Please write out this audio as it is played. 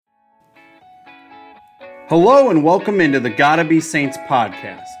Hello and welcome into the Gotta Be Saints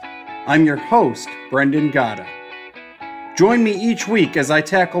podcast. I'm your host, Brendan Gotta. Join me each week as I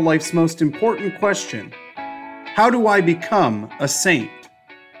tackle life's most important question: how do I become a saint?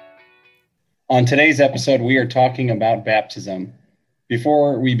 On today's episode, we are talking about baptism.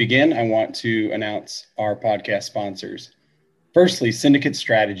 Before we begin, I want to announce our podcast sponsors. Firstly, Syndicate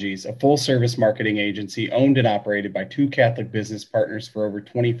Strategies, a full-service marketing agency owned and operated by two Catholic business partners for over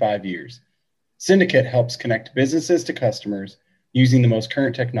 25 years. Syndicate helps connect businesses to customers using the most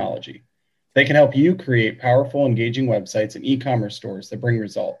current technology. They can help you create powerful, engaging websites and e-commerce stores that bring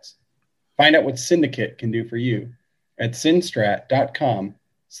results. Find out what Syndicate can do for you at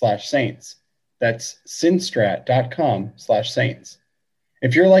synstrat.com/saints. That's synstrat.com/saints.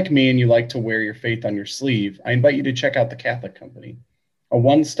 If you're like me and you like to wear your faith on your sleeve, I invite you to check out The Catholic Company, a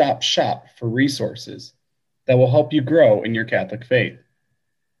one-stop shop for resources that will help you grow in your Catholic faith.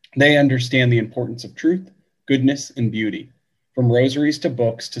 They understand the importance of truth, goodness, and beauty. From rosaries to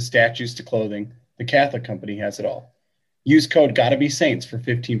books to statues to clothing, The Catholic Company has it all. Use code GOTTABESAINTS for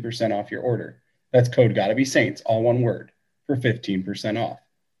 15% off your order. That's code GOTTABESAINTS, all one word, for 15% off.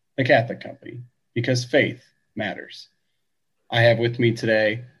 The Catholic Company, because faith matters. I have with me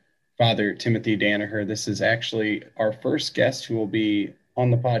today Father Timothy Danaher. This is actually our first guest who will be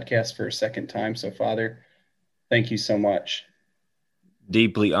on the podcast for a second time. So, Father, thank you so much.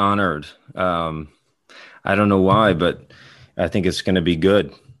 Deeply honored. I don't know why, but I think it's going to be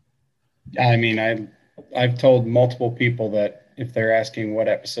good. I mean, I've told multiple people that if they're asking what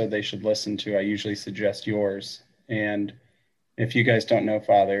episode they should listen to, I usually suggest yours. And if you guys don't know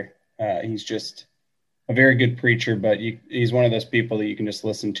Father, he's just a very good preacher, but he's one of those people that you can just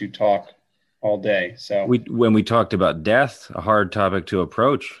listen to talk all day. So when we talked about death, a hard topic to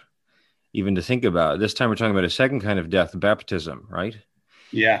approach, even to think about. This time we're talking about a second kind of death, baptism, right?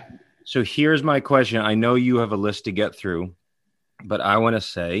 Yeah. So here's my question. I know you have a list to get through, but I want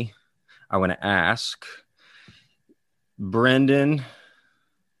to ask, Brendan,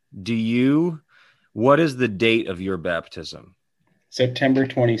 what is the date of your baptism? September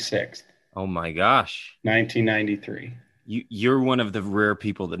 26th. Oh my gosh. 1993. You're one of the rare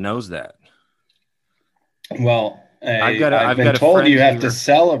people that knows that. Well, I've been told you have to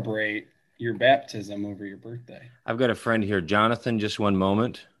celebrate your baptism over your birthday. I've got a friend here. Jonathan, just one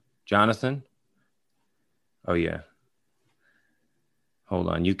moment. Jonathan? Oh, yeah. Hold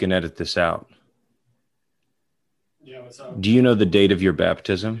on. You can edit this out. Yeah, what's up? Do you know the date of your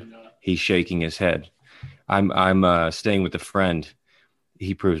baptism? He's shaking his head. I'm staying with a friend.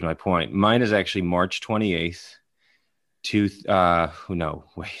 He proves my point. Mine is actually March 28th. No,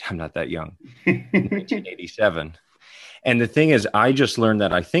 wait, I'm not that young. 1987. And the thing is, I just learned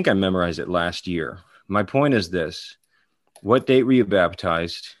that. I think I memorized it last year. My point is this. What date were you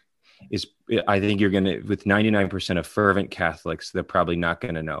baptized? I think you're going to, with 99% of fervent Catholics, they're probably not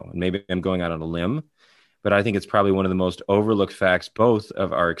going to know. And maybe I'm going out on a limb, but I think it's probably one of the most overlooked facts, both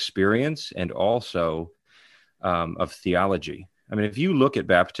of our experience and also of theology. I mean, if you look at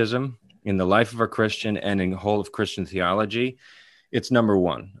baptism in the life of a Christian and in the whole of Christian theology, it's number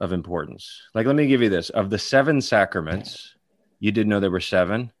one of importance. Like, let me give you this. Of the 7 sacraments, you did know there were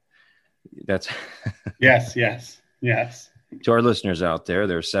 7? That's Yes. To our listeners out there,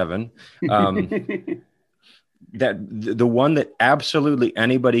 there are 7. That the one that absolutely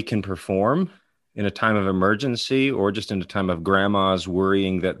anybody can perform in a time of emergency or just in a time of grandmas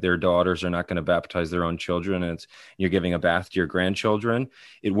worrying that their daughters are not going to baptize their own children and you're giving a bath to your grandchildren,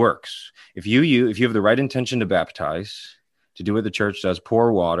 it works. If you have the right intention to baptize, to do what the church does,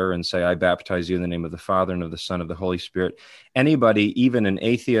 pour water and say, I baptize you in the name of the Father and of the Son, of the Holy Spirit. Anybody, even an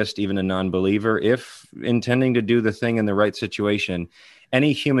atheist, even a non-believer, if intending to do the thing in the right situation,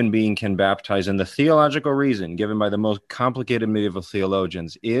 any human being can baptize. And the theological reason given by the most complicated medieval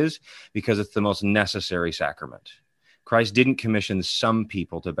theologians is because it's the most necessary sacrament. Christ didn't commission some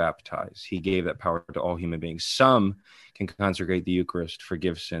people to baptize. He gave that power to all human beings. Some can consecrate the Eucharist,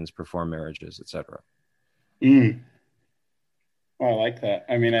 forgive sins, perform marriages, etc. Oh, I like that.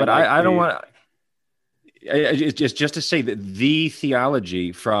 I mean, but I don't want to. Just to say that the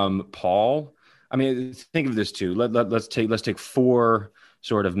theology from Paul. I mean, think of this too. Let's take 4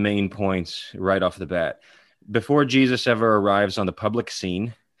 sort of main points right off the bat. Before Jesus ever arrives on the public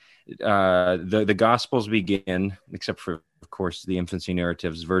scene, the Gospels begin, except for, of course, the infancy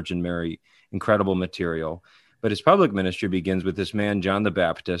narratives, Virgin Mary, incredible material. But his public ministry begins with this man, John the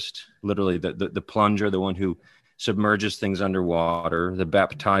Baptist, literally the plunger, the one who submerges things underwater, the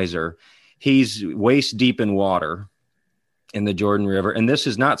baptizer. He's waist deep in water in the Jordan River. And this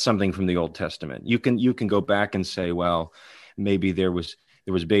is not something from the Old Testament. You can go back and say, well, maybe there was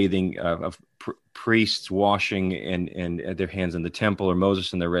there was bathing of priests washing and their hands in the temple, or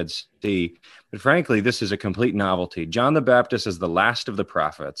Moses in the Red Sea. But frankly, this is a complete novelty. John the Baptist is the last of the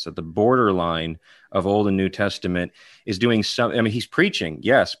prophets at the borderline of Old and New Testament, is doing some, I mean, he's preaching,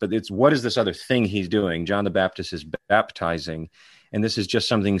 yes, but it's, what is this other thing he's doing? John the Baptist is baptizing, and this is just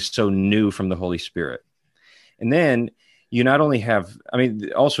something so new from the Holy Spirit. And then you not only have, I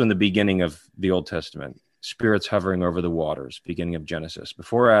mean, also in the beginning of the Old Testament, spirits hovering over the waters, beginning of Genesis,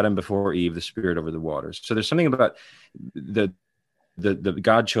 before Adam, before Eve, the spirit over the waters. So there's something about the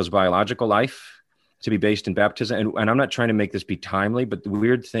God chose biological life to be based in baptism. And I'm not trying to make this be timely, but the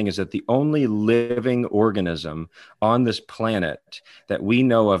weird thing is that the only living organism on this planet that we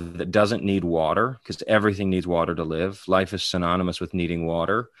know of that doesn't need water, because everything needs water to live, life is synonymous with needing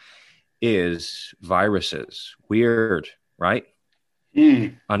water, is viruses. Weird, right?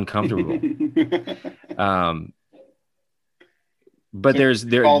 Uncomfortable. But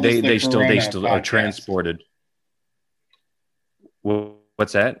so they still are transported. Well,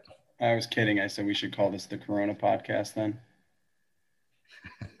 what's that? I was kidding. I said we should call this the Corona podcast then.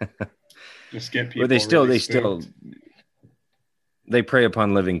 Just get people. But they prey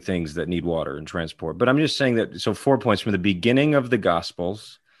upon living things that need water and transport. But I'm just saying that. So 4 points from the beginning of the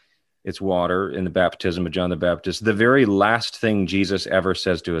Gospels. It's water in the baptism of John the Baptist. The very last thing Jesus ever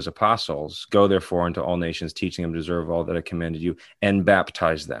says to his apostles, go therefore into all nations, teaching them to observe all that I commanded you, and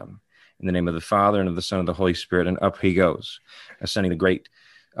baptize them in the name of the Father and of the Son and of the Holy Spirit. And up he goes, ascending the great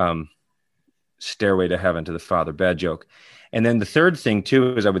stairway to heaven to the Father. Bad joke. And then the third thing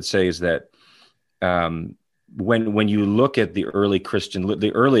too, is I would say, is that when you look at the early Christian,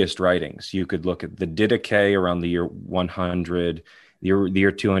 the earliest writings, you could look at the Didache around the year 100, the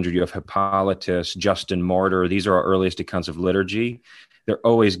year 200, you have Hippolytus, Justin Martyr. These are our earliest accounts of liturgy. They're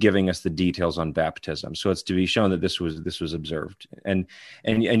always giving us the details on baptism. So it's to be shown that this was observed. And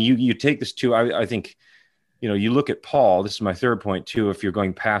you take this too. I think, you look at Paul. This is my third point too. If you're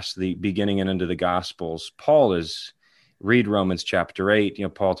going past the beginning and into the Gospels, read Romans chapter 8.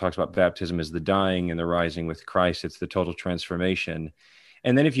 Paul talks about baptism as the dying and the rising with Christ. It's the total transformation.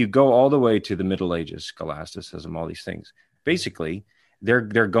 And then if you go all the way to the Middle Ages, scholasticism, all these things, basically, they're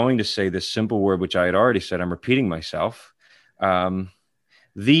going to say this simple word, which I had already said. I'm repeating myself.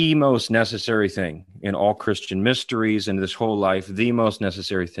 The most necessary thing in all Christian mysteries and this whole life, the most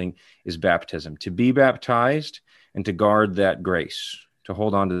necessary thing is baptism. To be baptized and to guard that grace, to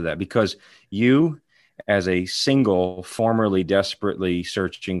hold on to that. Because you, as a single, formerly desperately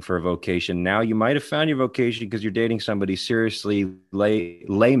searching for a vocation, now you might have found your vocation because you're dating somebody seriously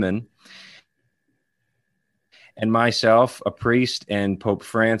layman. And myself, a priest, and Pope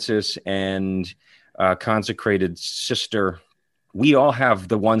Francis, and consecrated sister, we all have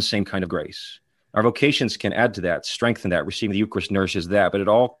the one same kind of grace. Our vocations can add to that, strengthen that. Receiving the Eucharist nourishes that, but it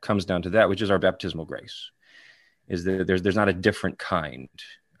all comes down to that, which is our baptismal grace. Is that there's not a different kind.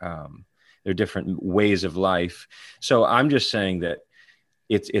 There are different ways of life. So I'm just saying that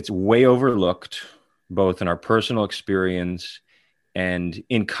it's way overlooked, both in our personal experience and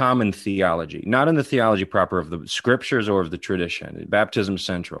in common theology, not in the theology proper of the scriptures or of the tradition. Baptism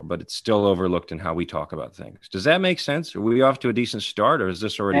central, but it's still overlooked in how we talk about things. Does that make sense? Are we off to a decent start, or is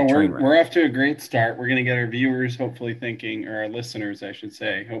this already train wreck? We're off to a great start. We're going to get our viewers hopefully thinking, or our listeners, I should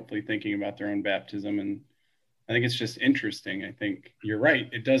say, hopefully thinking about their own baptism. And I think it's just interesting. I think you're right.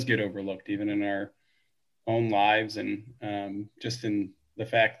 It does get overlooked even in our own lives, and just in the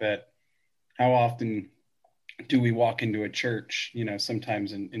fact that how often do we walk into a church,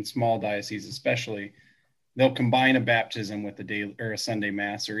 sometimes in small dioceses, especially, they'll combine a baptism with a daily or a Sunday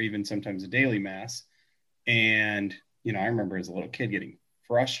mass, or even sometimes a daily mass. And, I remember as a little kid getting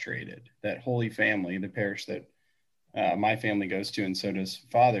frustrated that Holy Family, the parish that my family goes to, and so does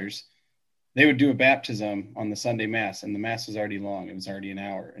Father's, they would do a baptism on the Sunday mass, and the mass was already long. It was already an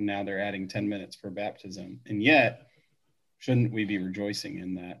hour. And now they're adding 10 minutes for baptism. And yet, shouldn't we be rejoicing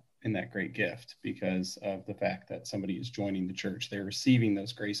in that great gift, because of the fact that somebody is joining the church? They're receiving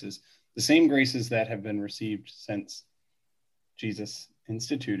those graces, the same graces that have been received since Jesus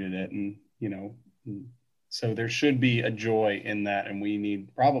instituted it. And, so there should be a joy in that, and we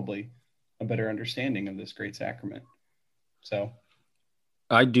need probably a better understanding of this great sacrament. So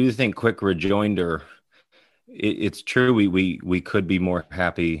I do think, quick rejoinder, it's true we could be more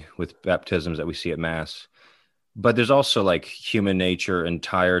happy with baptisms that we see at Mass. But there's also like human nature and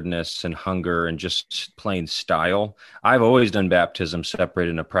tiredness and hunger and just plain style. I've always done baptism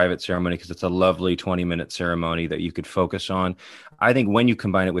separated in a private ceremony because it's a lovely 20-minute ceremony that you could focus on. I think when you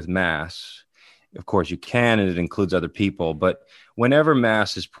combine it with Mass, of course you can, and it includes other people. But whenever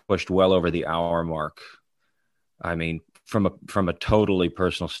Mass is pushed well over the hour mark, from a totally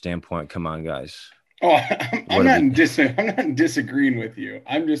personal standpoint, come on, guys. Oh, I'm not disagreeing with you.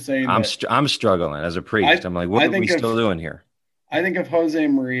 I'm just saying I'm struggling as a priest. I'm like, what are we still doing here? I think of Jose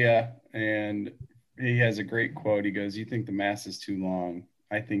Maria, and he has a great quote. He goes, "You think the mass is too long?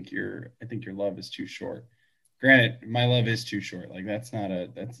 I think your love is too short." Granted, my love is too short. Like that's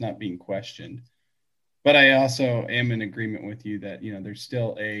not being questioned. But I also am in agreement with you that there's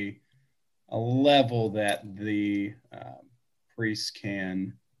still a level that the priests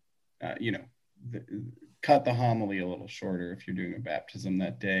can, cut the homily a little shorter if you're doing a baptism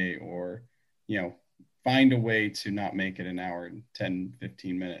that day, or find a way to not make it an hour and 10,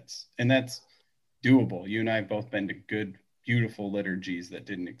 15 minutes. And that's doable. You and I have both been to good, beautiful liturgies that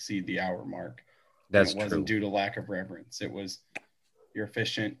didn't exceed the hour mark. That's true. It wasn't due to lack of reverence. It was, you're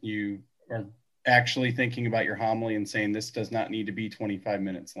efficient. You are actually thinking about your homily and saying, this does not need to be 25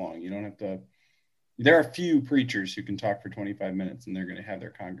 minutes long. You don't have to. There are few preachers who can talk for 25 minutes and they're going to have their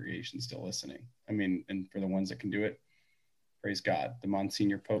congregation still listening. I mean, and for the ones that can do it, praise God. The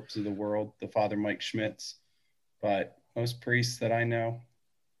Monsignor Popes of the world, the Father Mike Schmitz. But most priests that I know,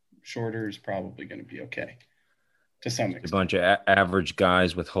 shorter is probably going to be okay to some extent. A bunch of average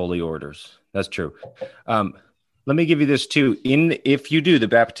guys with holy orders. That's true. Let me give you this too. If you do the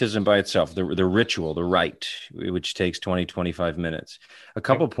baptism by itself, the ritual, the rite, which takes 20, 25 minutes, a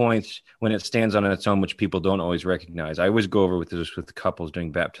couple points when it stands on its own, which people don't always recognize. I always go over with this with the couples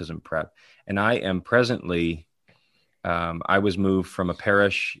doing baptism prep. And I am presently, I was moved from a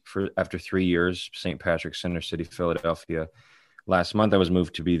parish after 3 years, St. Patrick's Center City, Philadelphia. Last month, I was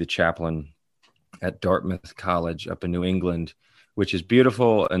moved to be the chaplain at Dartmouth College up in New England, which is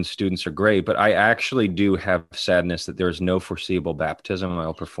beautiful and students are great, but I actually do have sadness that there is no foreseeable baptism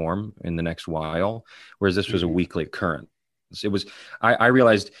I'll perform in the next while, whereas this was a weekly occurrence. It was, I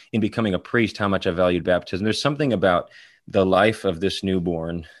realized in becoming a priest how much I valued baptism. There's something about the life of this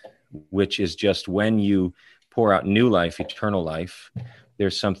newborn, which is just when you pour out new life, eternal life,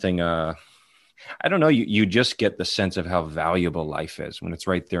 there's something, I don't know, you just get the sense of how valuable life is when it's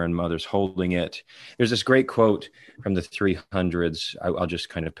right there and mother's holding it. There's this great quote from the 300s. I'll just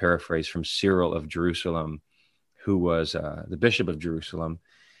kind of paraphrase from Cyril of Jerusalem, who was the Bishop of Jerusalem.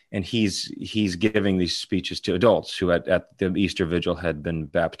 And he's giving these speeches to adults who at the Easter Vigil had been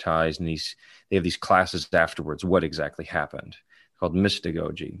baptized. And they have these classes afterwards. What exactly happened? Called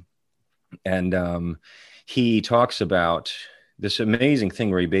mystagogy. And he talks about this amazing thing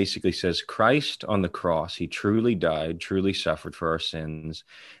where he basically says, Christ on the cross, he truly died, truly suffered for our sins.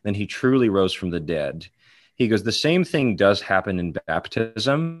 Then he truly rose from the dead. He goes, the same thing does happen in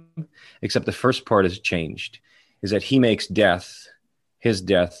baptism, except the first part has changed, is that he makes death, his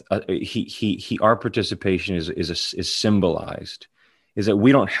death, our participation is symbolized, is that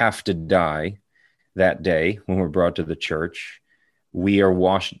we don't have to die that day when we're brought to the church. We are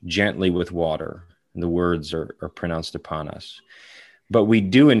washed gently with water. And the words are pronounced upon us. But we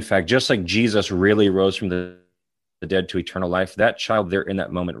do, in fact, just like Jesus really rose from the dead to eternal life, that child there in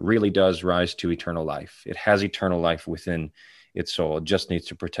that moment really does rise to eternal life. It has eternal life within its soul. It just needs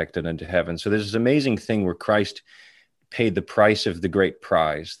to protect it into heaven. So there's this amazing thing where Christ paid the price of the great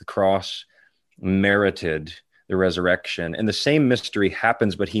prize. The cross merited the resurrection. And the same mystery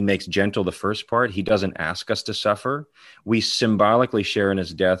happens, but he makes gentle the first part. He doesn't ask us to suffer. We symbolically share in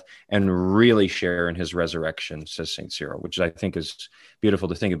his death and really share in his resurrection, says St. Cyril, which I think is beautiful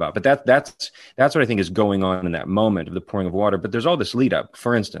to think about. But that's what I think is going on in that moment of the pouring of water. But there's all this lead up.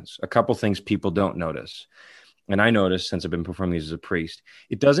 For instance, a couple things people don't notice. And I noticed since I've been performing these as a priest,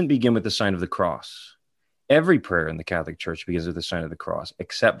 it doesn't begin with the sign of the cross. Every prayer in the Catholic Church begins with the sign of the cross,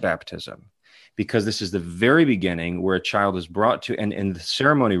 except baptism. Because this is the very beginning where a child is brought to, and the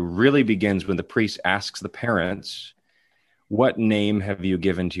ceremony really begins when the priest asks the parents, what name have you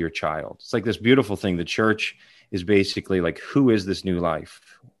given to your child? It's like this beautiful thing. The church is basically like, who is this new life?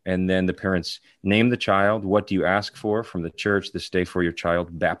 And then the parents name the child. What do you ask for from the church this day for your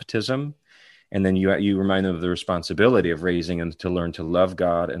child? Baptism. And then you remind them of the responsibility of raising them to learn to love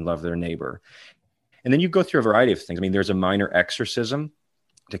God and love their neighbor. And then you go through a variety of things. I mean, there's a minor exorcism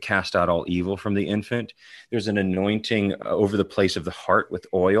to cast out all evil from the infant. There's an anointing over the place of the heart with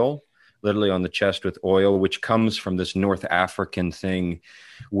oil, literally on the chest with oil, which comes from this North African thing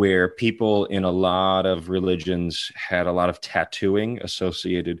where people in a lot of religions had a lot of tattooing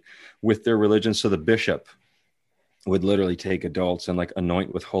associated with their religion. So the bishop would literally take adults and like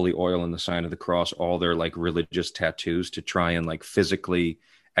anoint with holy oil in the sign of the cross all their like religious tattoos to try and like physically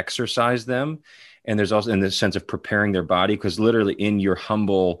exercise them. And there's also in the sense of preparing their body, because literally in your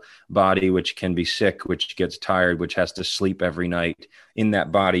humble body, which can be sick, which gets tired, which has to sleep every night, in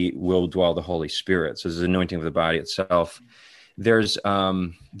that body will dwell the Holy Spirit. So there's an anointing of the body itself. There's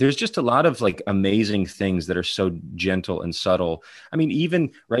just a lot of like amazing things that are so gentle and subtle. I mean,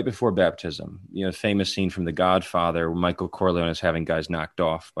 even right before baptism, famous scene from The Godfather where Michael Corleone is having guys knocked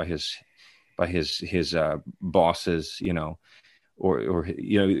off by his bosses, or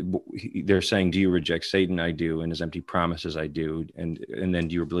they're saying, do you reject Satan? I do. And his empty promises? I do. And then,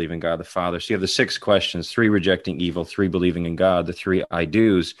 do you believe in God the Father? So you have the 6 questions: 3 rejecting evil, 3 believing in God, the 3 I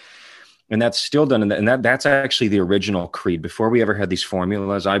do's. And that's still done. And that's actually the original creed. Before we ever had these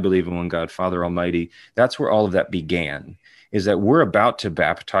formulas, I believe in one God, Father Almighty. That's where all of that began, is that we're about to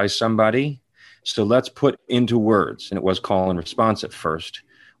baptize somebody. So let's put into words, and it was call and response at first,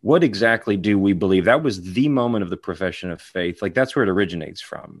 what exactly do we believe? That was the moment of the profession of faith. Like, that's where it originates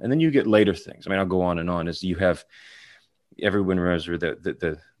from. And then you get later things. I mean, I'll go on and on. As you have, everyone remembers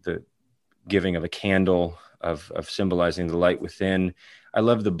the giving of a candle, of symbolizing the light within. I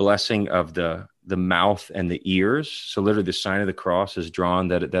love the blessing of the mouth and the ears. So literally the sign of the cross is drawn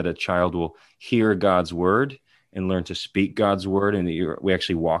that a child will hear God's word and learn to speak God's word. And we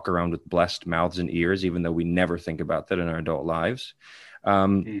actually walk around with blessed mouths and ears, even though we never think about that in our adult lives.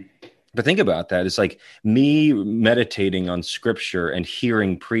 But think about that. It's like me meditating on scripture and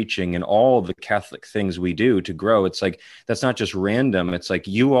hearing preaching and all the Catholic things we do to grow. It's like, that's not just random. It's like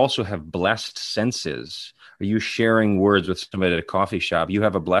you also have blessed senses. Are you sharing words with somebody at a coffee shop? You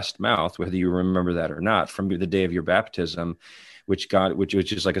have a blessed mouth, whether you remember that or not, from the day of your baptism, which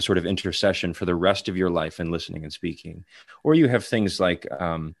is like a sort of intercession for the rest of your life in listening and speaking. Or you have things like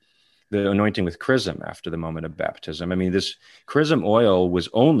the anointing with chrism after the moment of baptism. I mean, this chrism oil was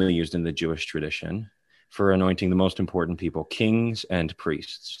only used in the Jewish tradition for anointing the most important people, kings and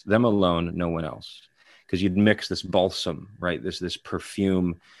priests, them alone, no one else. Because you'd mix this balsam, right? This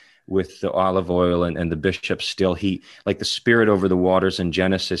perfume with the olive oil and the bishop still. He, like the Spirit over the waters in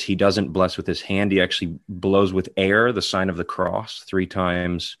Genesis, he doesn't bless with his hand. He actually blows with air, the sign of the cross, 3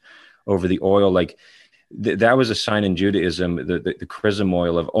 times over the oil. Like, that was a sign in Judaism, the chrism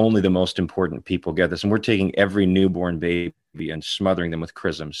oil, of only the most important people get this. And we're taking every newborn baby and smothering them with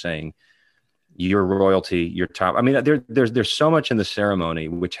chrism, saying, your royalty, your top. I mean, there's so much in the ceremony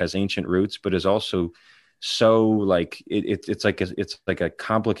which has ancient roots, but is also so like it's like a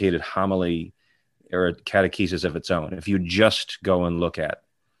complicated homily or a catechesis of its own. If you just go and look at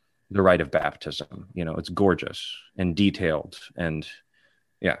the rite of baptism, it's gorgeous and detailed, and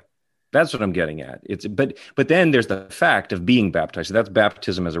yeah. That's what I'm getting at. But then there's the fact of being baptized. So that's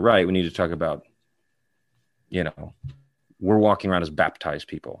baptism as a rite. We need to talk about, we're walking around as baptized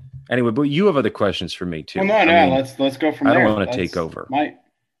people. Anyway, but you have other questions for me too. Well, no, let's go from there. I don't want to take over.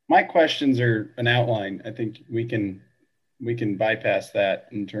 My questions are an outline. I think we can bypass that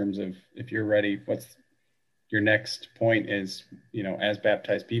in terms of, if you're ready, what's your next point is, as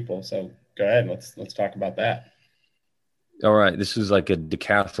baptized people. So go ahead. Let's talk about that. All right. This is like a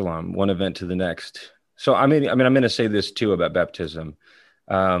decathlon, one event to the next. So, I mean, I'm going to say this too about baptism.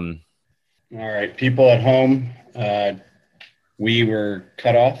 All right. People at home, we were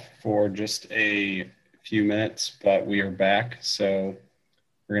cut off for just a few minutes, but we are back. So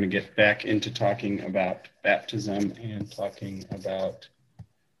we're going to get back into talking about baptism and talking about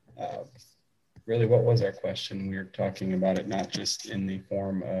really, what was our question? We were talking about it not just in the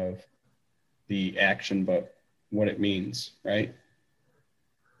form of the action, but what it means, right?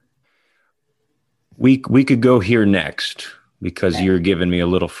 We could go here next, because you're giving me a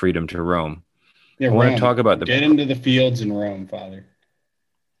little freedom to roam. Yeah, I want to talk about get into the fields and roam, Father.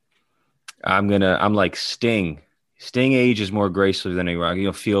 I'm like Sting. Sting ages more gracefully than a rock.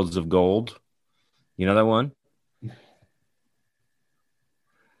 Fields of Gold. You know that one?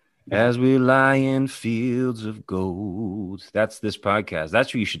 As we lie in fields of gold. That's this podcast. That's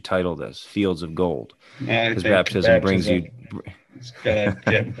what you should title this, Fields of Gold. Because baptism brings you... It's going to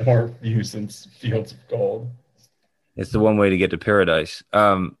get more views than Fields of Gold. It's the one way to get to paradise.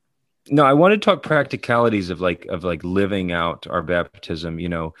 No, I want to talk practicalities of living out our baptism.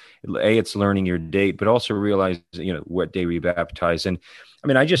 It's learning your date, but also realize, what day we baptize. And I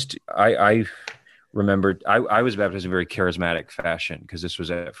mean, I remembered I was baptized in a very charismatic fashion, because this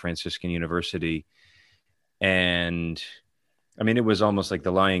was at Franciscan University. And I mean, it was almost like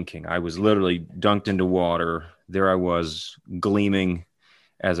the Lion King. I was literally dunked into water. There I was, gleaming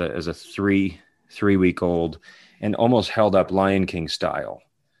as a 3-week-old, and almost held up Lion King style,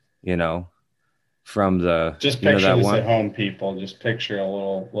 from the... Just picture this at home, people. Just picture a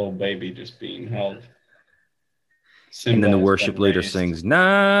little baby just being held. And then the worship leader sings,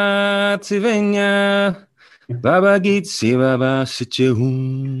 Na Tivenya, Baba Gitsi Baba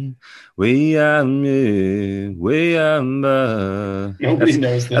Sichehum, Weyamba. Nobody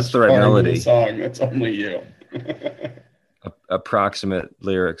knows this. That's the right part melody. Of the song. That's only you. Approximate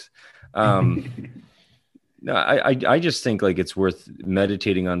lyrics. No, I just think like it's worth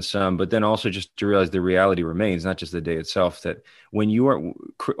meditating on some, but then also just to realize the reality remains, not just the day itself, that when you are,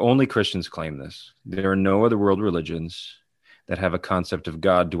 only Christians claim this. There are no other world religions that have a concept of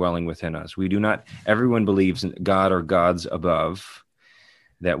God dwelling within us. We do not, everyone believes in God or gods above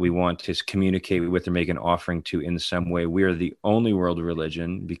that we want to communicate with or make an offering to in some way. We are the only world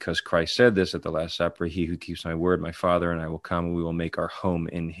religion because Christ said this at the Last Supper, he who keeps my word, my Father, and I will come and we will make our home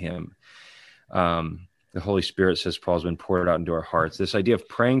in him. The Holy Spirit, says Paul, has been poured out into our hearts. This idea of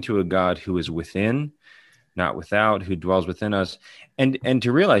praying to a God who is within, not without, who dwells within us. And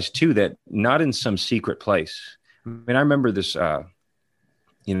to realize, too, that not in some secret place. I mean, I remember this, what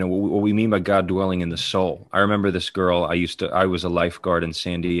we mean by God dwelling in the soul. I remember this girl, I was a lifeguard in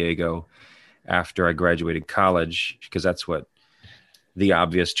San Diego after I graduated college, because that's what the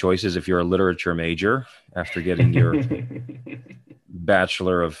obvious choice is if you're a literature major after getting your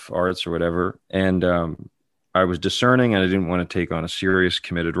Bachelor of Arts or whatever. And I was discerning and I didn't want to take on a serious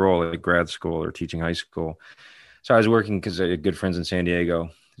committed role at grad school or teaching high school. So I was working because I had good friends in San Diego.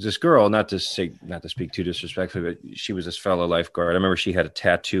 This girl, not to speak too disrespectfully, but she was this fellow lifeguard. I remember she had a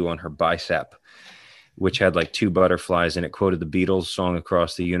tattoo on her bicep, which had like 2 butterflies, and it quoted the Beatles song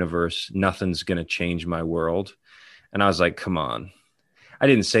Across the Universe, "Nothing's going to change my world." And I was like, come on. I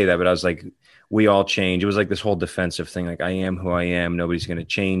didn't say that, but I was like, we all change. It was like this whole defensive thing. Like, I am who I am. Nobody's going to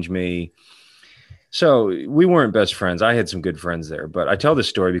change me. So we weren't best friends. I had some good friends there, but I tell this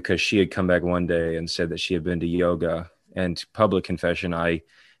story because she had come back one day and said that she had been to yoga. And public confession, I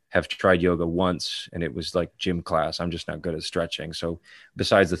have tried yoga once and it was like gym class. I'm just not good at stretching. So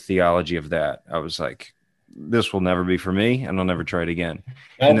besides the theology of that, I was like, this will never be for me and I'll never try it again.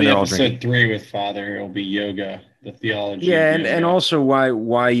 That'll be episode 3 with Father. It'll be yoga, the theology. Yeah. And also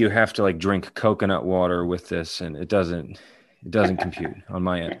why you have to like drink coconut water with this. And it doesn't compute on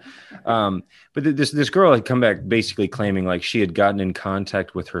my end. But this girl had come back basically claiming like she had gotten in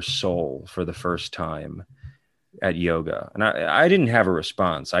contact with her soul for the first time at yoga. And I didn't have a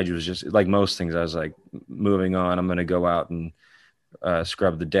response. I was just like most things. I was like, moving on, I'm going to go out and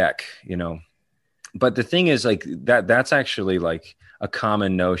scrub the deck, But the thing is like that's actually like a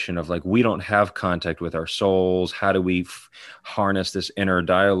common notion of like, we don't have contact with our souls. How do we harness this inner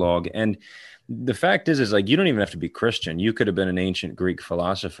dialogue? And the fact is like, you don't even have to be Christian. You could have been an ancient Greek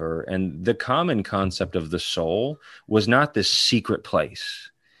philosopher. And the common concept of the soul was not this secret place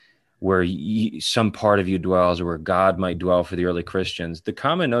where some part of you dwells or where God might dwell for the early Christians. The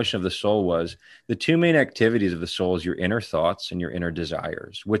common notion of the soul was the 2 main activities of the soul is your inner thoughts and your inner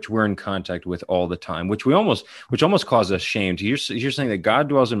desires, which we're in contact with all the time, which almost causes us shame. You're saying that God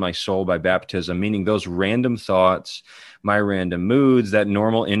dwells in my soul by baptism, meaning those random thoughts, my random moods, that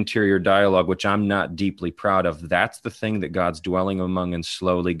normal interior dialogue, which I'm not deeply proud of. That's the thing that God's dwelling among and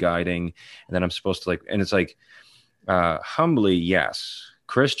slowly guiding. And then I'm supposed to and it's like, humbly, yes.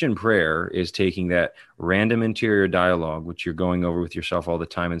 Christian prayer is taking that random interior dialogue, which you're going over with yourself all the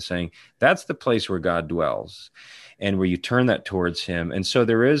time, and saying, that's the place where God dwells and where you turn that towards him. And so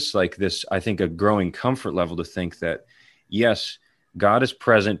there is like this, I think, a growing comfort level to think that, yes, God is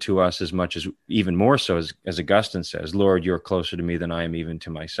present to us as much as, even more so, as Augustine says, Lord, you're closer to me than I am even to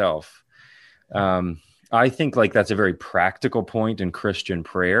myself. I think like that's a very practical point in Christian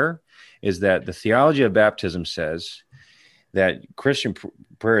prayer, is that the theology of baptism says that Christian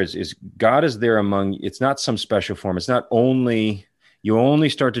prayer is God is there among, it's not some special form. It's not only, you only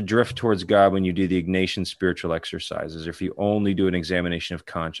start to drift towards God when you do the Ignatian spiritual exercises, or if you only do an examination of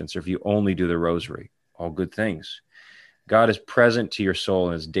conscience, or if you only do the rosary, all good things. God is present to your soul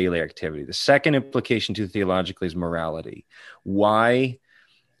in its daily activity. The second implication too theologically is morality. Why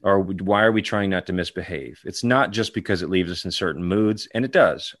are we trying not to misbehave? It's not just because it leaves us in certain moods, and it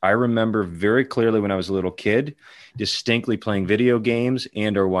does. I remember very clearly when I was a little kid, distinctly playing video games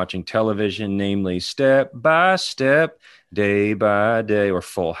and or watching television, namely Step by Step, Day by Day, or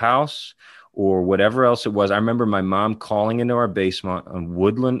Full House, or whatever else it was. I remember my mom calling into our basement on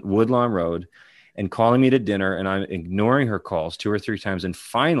Woodlawn Road and calling me to dinner, and I'm ignoring her calls 2 or 3 times. And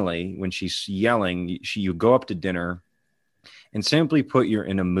finally, when she's yelling, you go up to dinner and simply put, you're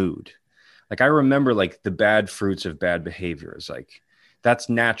in a mood. Like I remember like the bad fruits of bad behaviors, like that's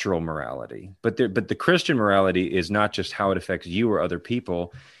natural morality. But the Christian morality is not just how it affects you or other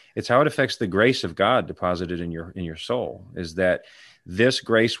people. It's how it affects the grace of God deposited in your soul. Is that This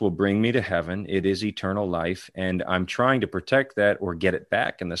grace will bring me to heaven. It is eternal life. And I'm trying to protect that or get it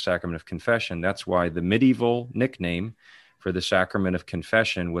back in the sacrament of confession. That's why the medieval nickname for the sacrament of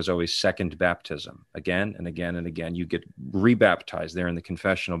confession was always second baptism. Again and again and again, you get rebaptized there in the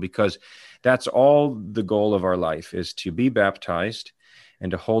confessional, because that's all the goal of our life, is to be baptized and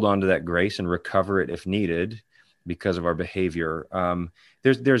to hold on to that grace and recover it if needed because of our behavior.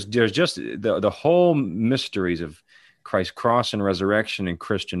 There's just the whole mysteries of Christ's cross and resurrection and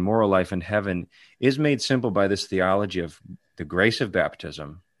Christian moral life in heaven is made simple by this theology of the grace of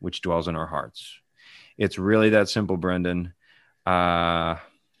baptism, which dwells in our hearts. It's really that simple, Brendan. But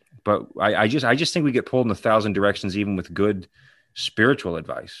I just think we get pulled in 1,000 directions, even with good spiritual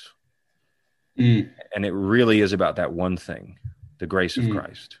advice. And it really is about that one thing, the grace of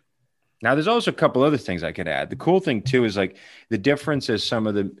Christ. Now, there's also a couple other things I could add. The cool thing, too, is like the difference is some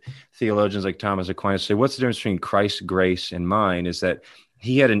of the theologians like Thomas Aquinas say, what's the difference between Christ's grace and mine is that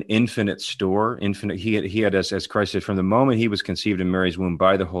he had an infinite store, he had, as Christ said, from the moment he was conceived in Mary's womb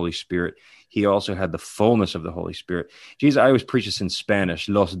by the Holy Spirit, he also had the fullness of the Holy Spirit. Jesus, I always preach this in Spanish,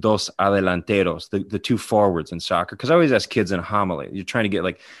 los dos adelanteros, the two forwards in soccer, because I always ask kids in a homily, you're trying to get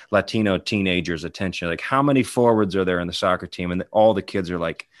like Latino teenagers' attention, like how many forwards are there in the soccer team? And all the kids are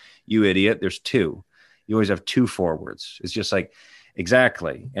like, you idiot, there's two. You always have two forwards. It's just like,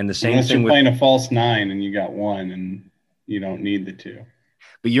 exactly. And the same Unless thing you're playing a false nine and you got one and you don't need the two.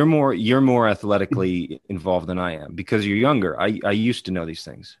 But you're more athletically involved than I am because you're younger. I used to know these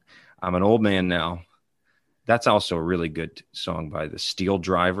things. I'm an old man now. That's also a really good song by the Steel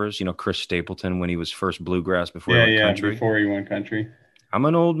Drivers. You know, Chris Stapleton when he was first bluegrass before he went country. Before he went country. I'm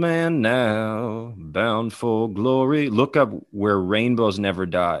an old man now, bound for glory. Look up Where Rainbows Never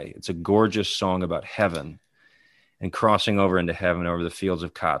Die. It's a gorgeous song about heaven and crossing over into heaven over the fields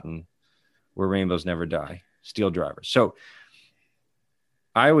of cotton where rainbows never die. Steel Drivers. So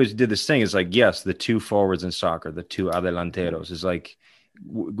I always did this thing. It's like, yes, the two forwards in soccer, the two adelanteros, is like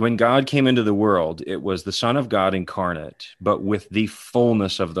when God came into the world, it was the Son of God incarnate, but with the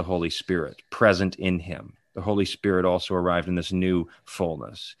fullness of the Holy Spirit present in him. The Holy Spirit also arrived in this new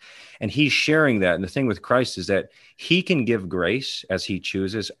fullness. And he's sharing that. And the thing with Christ is that he can give grace as he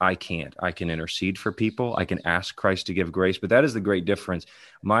chooses. I can't. I can intercede for people. I can ask Christ to give grace. But that is the great difference.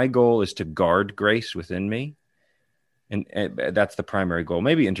 My goal is to guard grace within me. And that's the primary goal.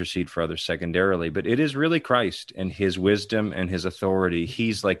 Maybe intercede for others secondarily, but it is really Christ and his wisdom and his authority.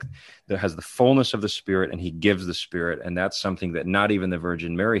 He's like has the fullness of the Spirit, and he gives the Spirit, and that's something that not even the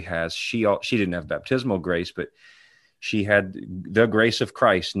Virgin Mary has. She didn't have baptismal grace, but she had the grace of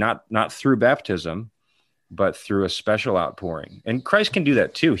Christ, not through baptism, but through a special outpouring. And Christ can do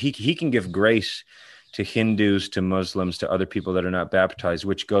that too. He can give grace to Hindus, to Muslims, to other people that are not baptized,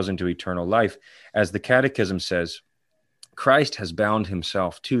 which goes into eternal life. As the Catechism says, Christ has bound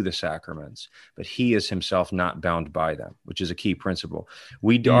himself to the sacraments, but he is himself not bound by them, which is a key principle.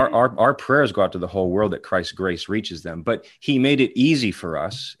 Our prayers go out to the whole world that Christ's grace reaches them, but he made it easy for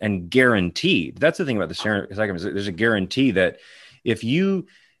us and guaranteed. That's the thing about the sacraments. There's a guarantee that if you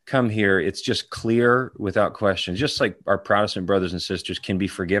come here, it's just clear without question, just like our Protestant brothers and sisters can be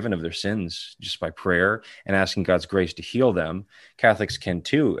forgiven of their sins just by prayer and asking God's grace to heal them. Catholics can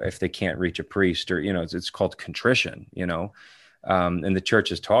too, if they can't reach a priest, or, it's called contrition, and the church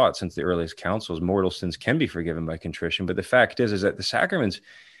has taught since the earliest councils, mortal sins can be forgiven by contrition. But the fact is that the sacraments,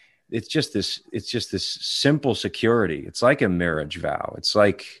 it's just this simple security. It's like a marriage vow. It's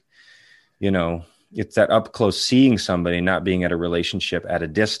like, it's that up close seeing somebody, not being at a relationship at a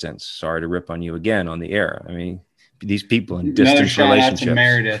distance. Sorry to rip on you again on the air. I mean, these people in distance relationships. To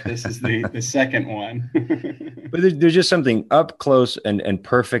Meredith. This is the second one. But there's just something up close and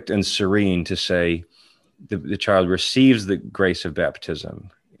perfect and serene to say the child receives the grace of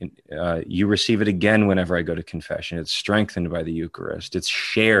baptism. You receive it again whenever I go to confession. It's strengthened by the Eucharist. It's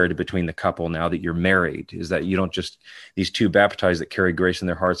shared between the couple now that you're married, is that you don't just, these two baptized that carry grace in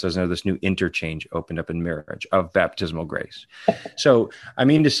their hearts, there's this new interchange opened up in marriage of baptismal grace. So I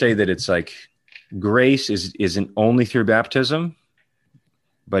mean to say that it's like grace isn't only through baptism,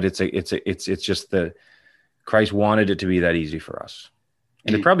 but it's just the Christ wanted it to be that easy for us.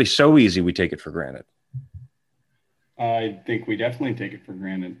 And it's probably so easy we take it for granted. I think we definitely take it for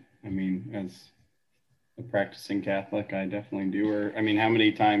granted. I mean, as a practicing Catholic, I definitely do. How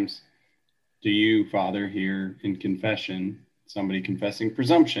many times do you, Father, hear in confession somebody confessing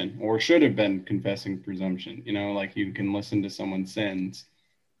presumption or should have been confessing presumption? Like you can listen to someone's sins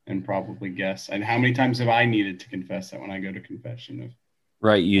and probably guess. And how many times have I needed to confess that when I go to confession?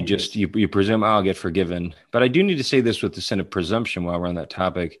 Right. You presume I'll get forgiven. But I do need to say this with the sin of presumption while we're on that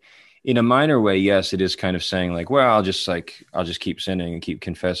topic. In a minor way, yes, it is kind of saying like, well, I'll just keep sinning and keep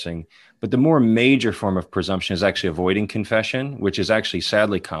confessing. But the more major form of presumption is actually avoiding confession, which is actually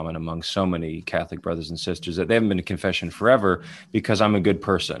sadly common among so many Catholic brothers and sisters, that they haven't been to confession forever because I'm a good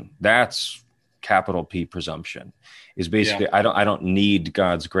person. That's capital P presumption. Is basically I don't need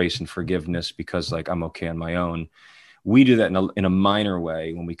God's grace and forgiveness because like I'm okay on my own. We do that in a minor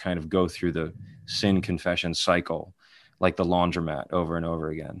way when we kind of go through the sin confession cycle, like the laundromat over and over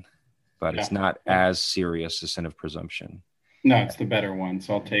again. But it's not as serious a sin of presumption. No, it's the better one.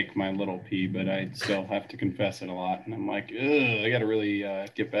 So I'll take my little P, but I still have to confess it a lot. And I'm like, I got to really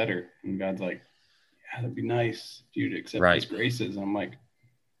get better. And God's like, yeah, that'd be nice if you'd accept His graces. And I'm like,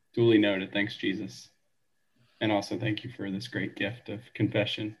 duly noted. Thanks, Jesus. And also thank you for this great gift of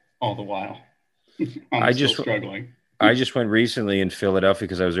confession all the while. I'm still struggling. I just went recently in Philadelphia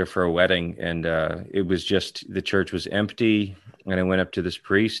because I was there for a wedding, and it was just, the church was empty, and I went up to this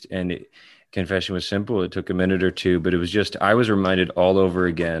priest, and confession was simple. It took a minute or two, but it was just, I was reminded all over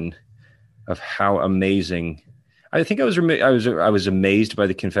again of how amazing. I think I was amazed by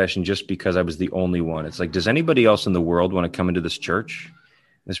the confession just because I was the only one. It's like, does anybody else in the world want to come into this church?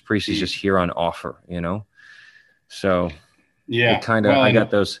 This priest is just here on offer, you know? So yeah, I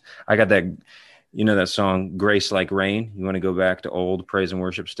got that. You know that song, Grace Like Rain? You want to go back to old praise and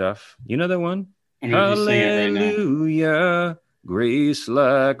worship stuff? You know that one? Hallelujah, right, grace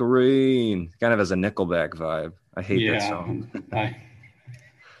like rain. Kind of has a Nickelback vibe. I hate that song.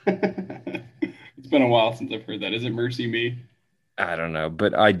 It's been a while since I've heard that. Is it Mercy Me? I don't know,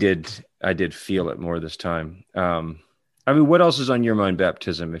 but I did feel it more this time. I mean, what else is on your mind,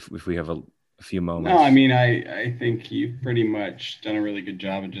 baptism, if we have a few moments? No, I mean, I think you've pretty much done a really good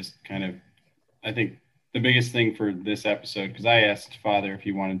job of just kind of, I think the biggest thing for this episode, because I asked Father if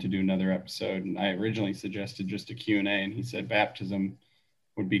he wanted to do another episode, and I originally suggested just a Q&A, and he said baptism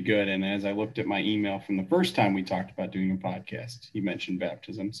would be good. And as I looked at my email from the first time we talked about doing a podcast, he mentioned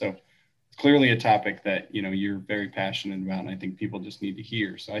baptism. So it's clearly a topic that, you know, you're very passionate about, and I think people just need to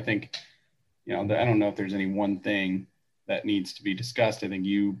hear. So I think, you know, I don't know if there's any one thing that needs to be discussed. I think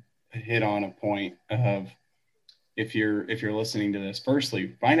you hit on a point of, if you're listening to this,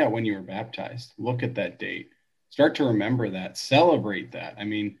 firstly, find out when you were baptized. Look at that date. Start to remember that. Celebrate that. I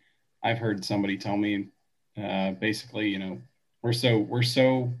mean, I've heard somebody tell me, basically, you know, we're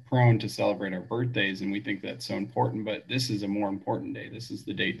so prone to celebrate our birthdays, and we think that's so important. But this is a more important day. This is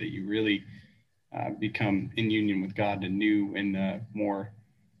the date that you really become in union with God anew in a more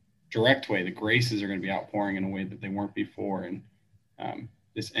direct way. The graces are going to be outpouring in a way that they weren't before, and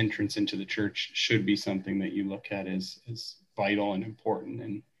this entrance into the church should be something that you look at as vital and important.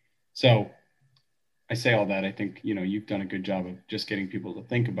 And so I say all that, I think, you know, you've done a good job of just getting people to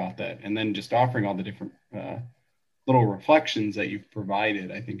think about that, and then just offering all the different little reflections that you've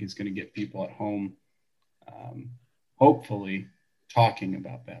provided, I think is going to get people at home, hopefully talking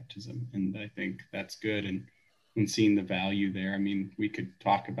about baptism. And I think that's good. And seeing the value there. I mean, we could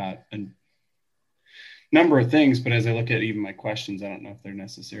talk about a number of things, but as I look at even my questions, I don't know if they're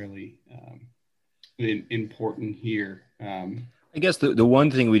necessarily important here. I guess the one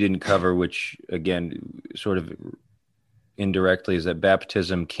thing we didn't cover, which again, sort of indirectly, is that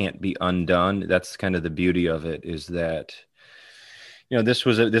baptism can't be undone. That's kind of the beauty of it, is that, you know, this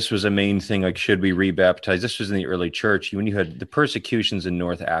was a main thing. Like, should we rebaptize? This was in the early church. When you had the persecutions in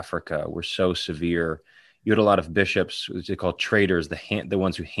North Africa were so severe, you had a lot of bishops, which they call traitors, the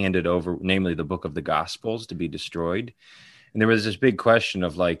ones who handed over, namely the book of the Gospels, to be destroyed. And there was this big question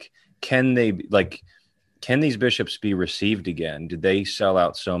of like, can these bishops be received again? Did they sell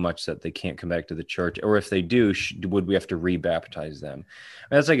out so much that they can't come back to the church? Or if they do, would we have to rebaptize them?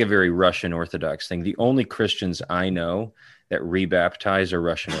 I mean, that's like a very Russian Orthodox thing. The only Christians I know that rebaptize are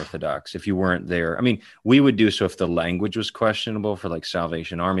Russian Orthodox. If you weren't there, I mean, we would do so if the language was questionable, for like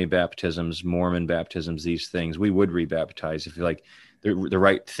Salvation Army baptisms, Mormon baptisms, these things, we would rebaptize if like the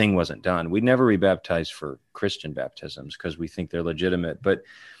right thing wasn't done. We'd never rebaptize for Christian baptisms because we think they're legitimate. But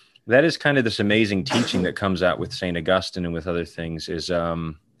that is kind of this amazing teaching that comes out with St. Augustine and with other things, is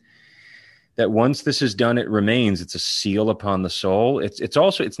that once this is done, it remains. It's a seal upon the soul.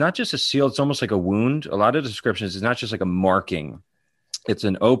 It's not just a seal. It's almost like a wound. A lot of descriptions, it's not just like a marking. It's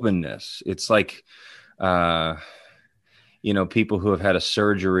an openness. It's like, you know, people who have had a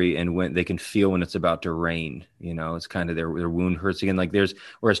surgery and when they can feel when it's about to rain, you know, it's kind of their wound hurts again. Like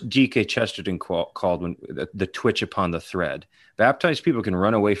whereas G.K. Chesterton called when the twitch upon the thread. Baptized people can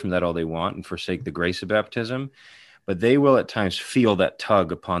run away from that all they want and forsake the grace of baptism, but they will at times feel that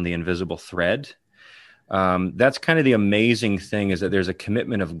tug upon the invisible thread. That's kind of the amazing thing, is that there's a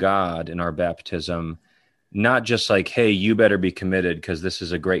commitment of God in our baptism not just like, hey, you better be committed because this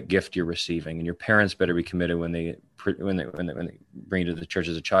is a great gift you're receiving, and your parents better be committed when they bring you to the church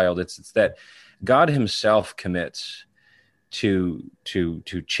as a child. It's that God himself commits to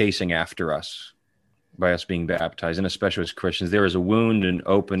chasing after us by us being baptized, and especially as Christians. There is a wound and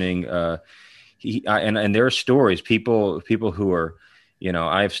opening. And there are stories, people who are,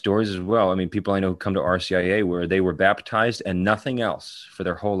 I have stories as well. I mean, people I know who come to RCIA where they were baptized and nothing else for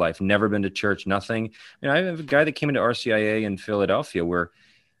their whole life, never been to church, nothing. I have a guy that came into RCIA in Philadelphia where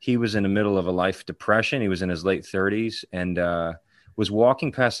he was in the middle of a life depression. He was in his late 30s and was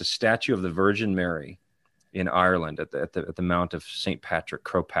walking past a statue of the Virgin Mary in Ireland at the Mount of St. Patrick,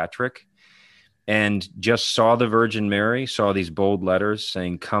 Crowpatrick, and just saw the Virgin Mary, saw these bold letters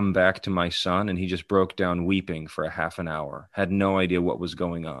saying, "Come back to my son." And he just broke down weeping for a half an hour, had no idea what was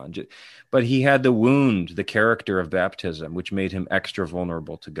going on. But he had the wound, the character of baptism, which made him extra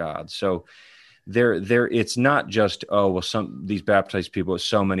vulnerable to God. So it's not just, these baptized people,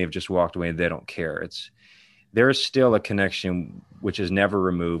 so many have just walked away and they don't care. There is still a connection which is never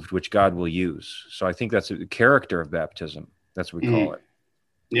removed, which God will use. So I think that's a character of baptism. That's what we call it.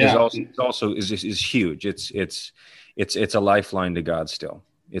 Yeah, is huge. It's a lifeline to God still.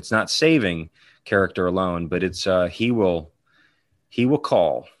 It's not saving character alone, but it's he will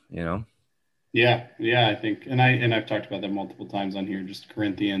call, Yeah, I think, and I've talked about that multiple times on here. Just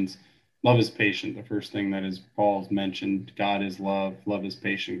Corinthians, love is patient. The first thing that is Paul's mentioned, God is love, love is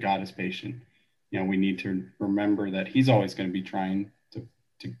patient, God is patient. We need to remember that he's always going to be trying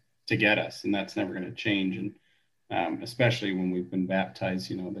to get us, and that's never going to change. And especially when we've been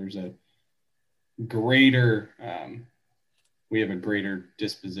baptized, there's a greater, we have a greater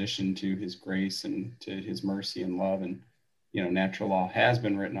disposition to his grace and to his mercy and love. And, natural law has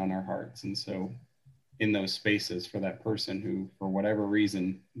been written on our hearts. And so in those spaces for that person who, for whatever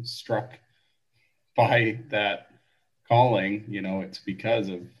reason, is struck by that calling, it's because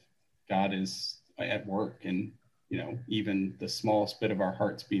of God is at work. And, even the smallest bit of our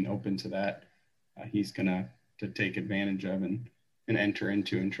hearts being open to that, he's going to take advantage of and enter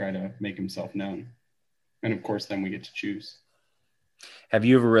into and try to make himself known. And of course, then we get to choose. Have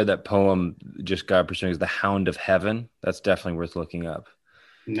you ever read that poem, just God Pursuing, The Hound of Heaven? That's definitely worth looking up.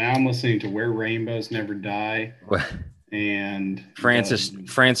 Now I'm listening to Where Rainbows Never Die. And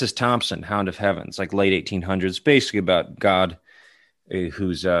Francis Thompson, Hound of Heaven. It's like late 1800s, basically about God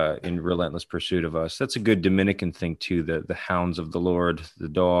who's in relentless pursuit of us. That's a good Dominican thing too. The hounds of the Lord, the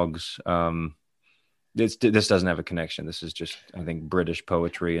dogs. This doesn't have a connection. This is just, I think, British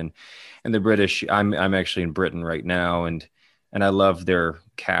poetry and the British. I'm actually in Britain right now, and I love their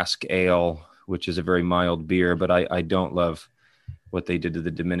cask ale, which is a very mild beer, but I don't love what they did to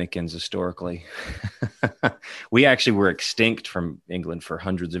the Dominicans historically. We actually were extinct from England for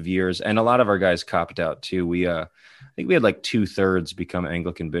hundreds of years, and a lot of our guys copped out too. I think we had like 2/3 become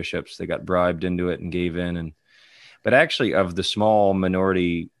Anglican bishops. They got bribed into it and gave in, but actually of the small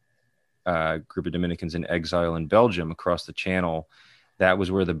minority group of Dominicans in exile in Belgium across the Channel, that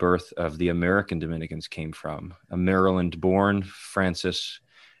was where the birth of the American Dominicans came from. A Maryland-born Francis,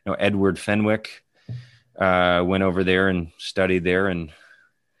 Edward Fenwick went over there and studied there, and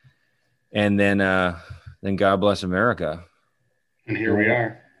then God bless America. And here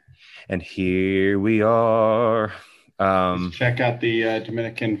we are. Check out the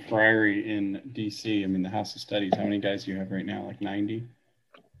Dominican Friary in D.C. I mean, the House of Studies. How many guys do you have right now? Like 90?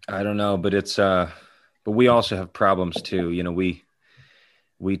 I don't know, but it's but we also have problems too.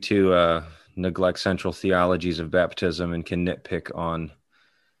 We too neglect central theologies of baptism and can nitpick on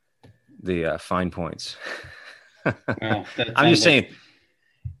the fine points. Well, I'm just saying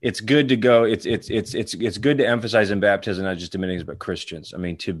it's good to go. It's good to emphasize in baptism not just Dominicans but Christians. I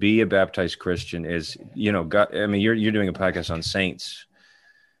mean, to be a baptized Christian is, God. I mean, you're doing a podcast on saints.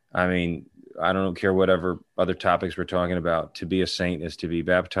 I mean, I don't care whatever other topics we're talking about. To be a saint is to be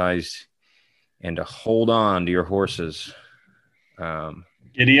baptized and to hold on to your horses.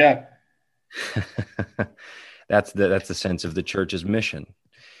 Giddy up. That's the sense of the church's mission.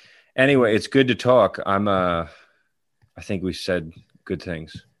 Anyway, it's good to talk. I think we said good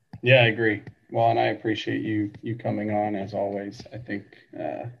things. Yeah, I agree. Well, and I appreciate you coming on as always. I think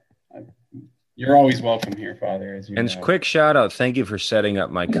you're always welcome here, Father. As you and know. Quick shout out. Thank you for setting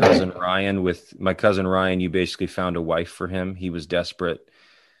up my cousin Ryan. With my cousin Ryan, you basically found a wife for him. He was desperate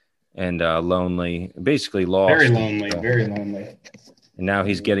and lonely, basically lost. Very lonely, very lonely. And now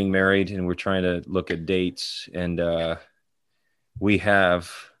he's getting married, and we're trying to look at dates. And we have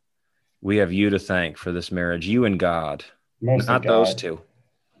you to thank for this marriage. You and God, mostly not God. Those two.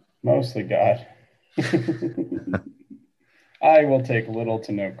 Mostly God. I will take little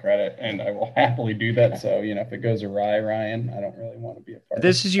to no credit, and I will happily do that. So, if it goes awry, Ryan, I don't really want to be a part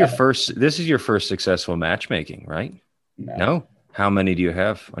This of is that. this is your first successful matchmaking, right? No? How many do you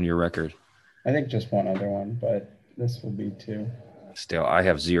have on your record? I think just one other one, but this will be two. Still, I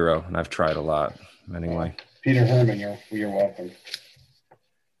have 0, and I've tried a lot. Anyway. Peter Herman, you're welcome.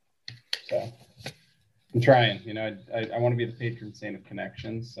 So I'm trying. I want to be the patron saint of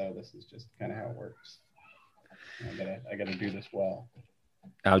connections, so this is just kind of how it works. I gotta do this well.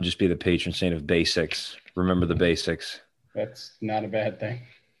 I'll just be the patron saint of basics. Remember the basics. That's not a bad thing.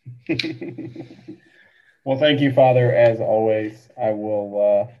 Well, thank you, Father. As always, I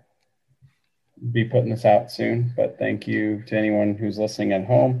will be putting this out soon, but thank you to anyone who's listening at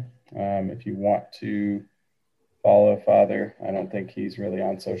home. If you want to follow Father, I don't think he's really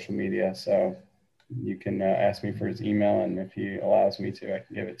on social media, so you can ask me for his email, and if he allows me to, I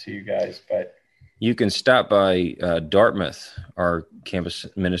can give it to you guys. But you can stop by Dartmouth, our campus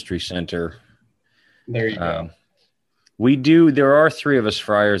ministry center. There you go. There are 3 of us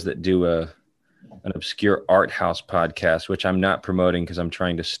friars that do an obscure art house podcast, which I'm not promoting because I'm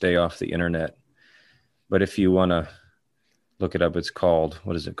trying to stay off the internet. But if you want to look it up,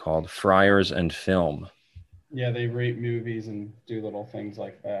 what is it called? Friars and Film. Yeah, they rate movies and do little things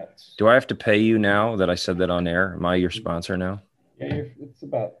like that. Do I have to pay you now that I said that on air? Am I your sponsor now? Yeah, it's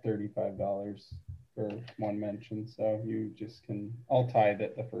about $35 for one mention. So you just I'll tithe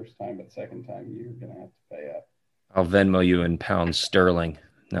it the first time, but second time you're going to have to pay up. I'll Venmo you in pounds sterling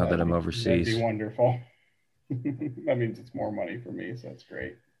now that I'm overseas. That'd be wonderful. That means it's more money for me, so that's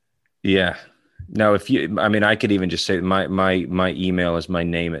great. Yeah. No, I could even just say my email is my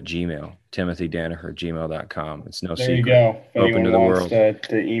name at Gmail, timothydanaher@gmail.com. It's no secret. There you go. If Open to the wants world.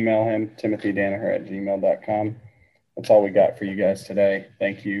 To email him, timothydanaher@gmail.com. That's all we got for you guys today.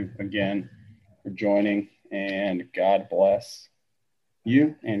 Thank you again for joining, and God bless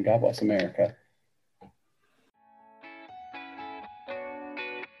you, and God bless America.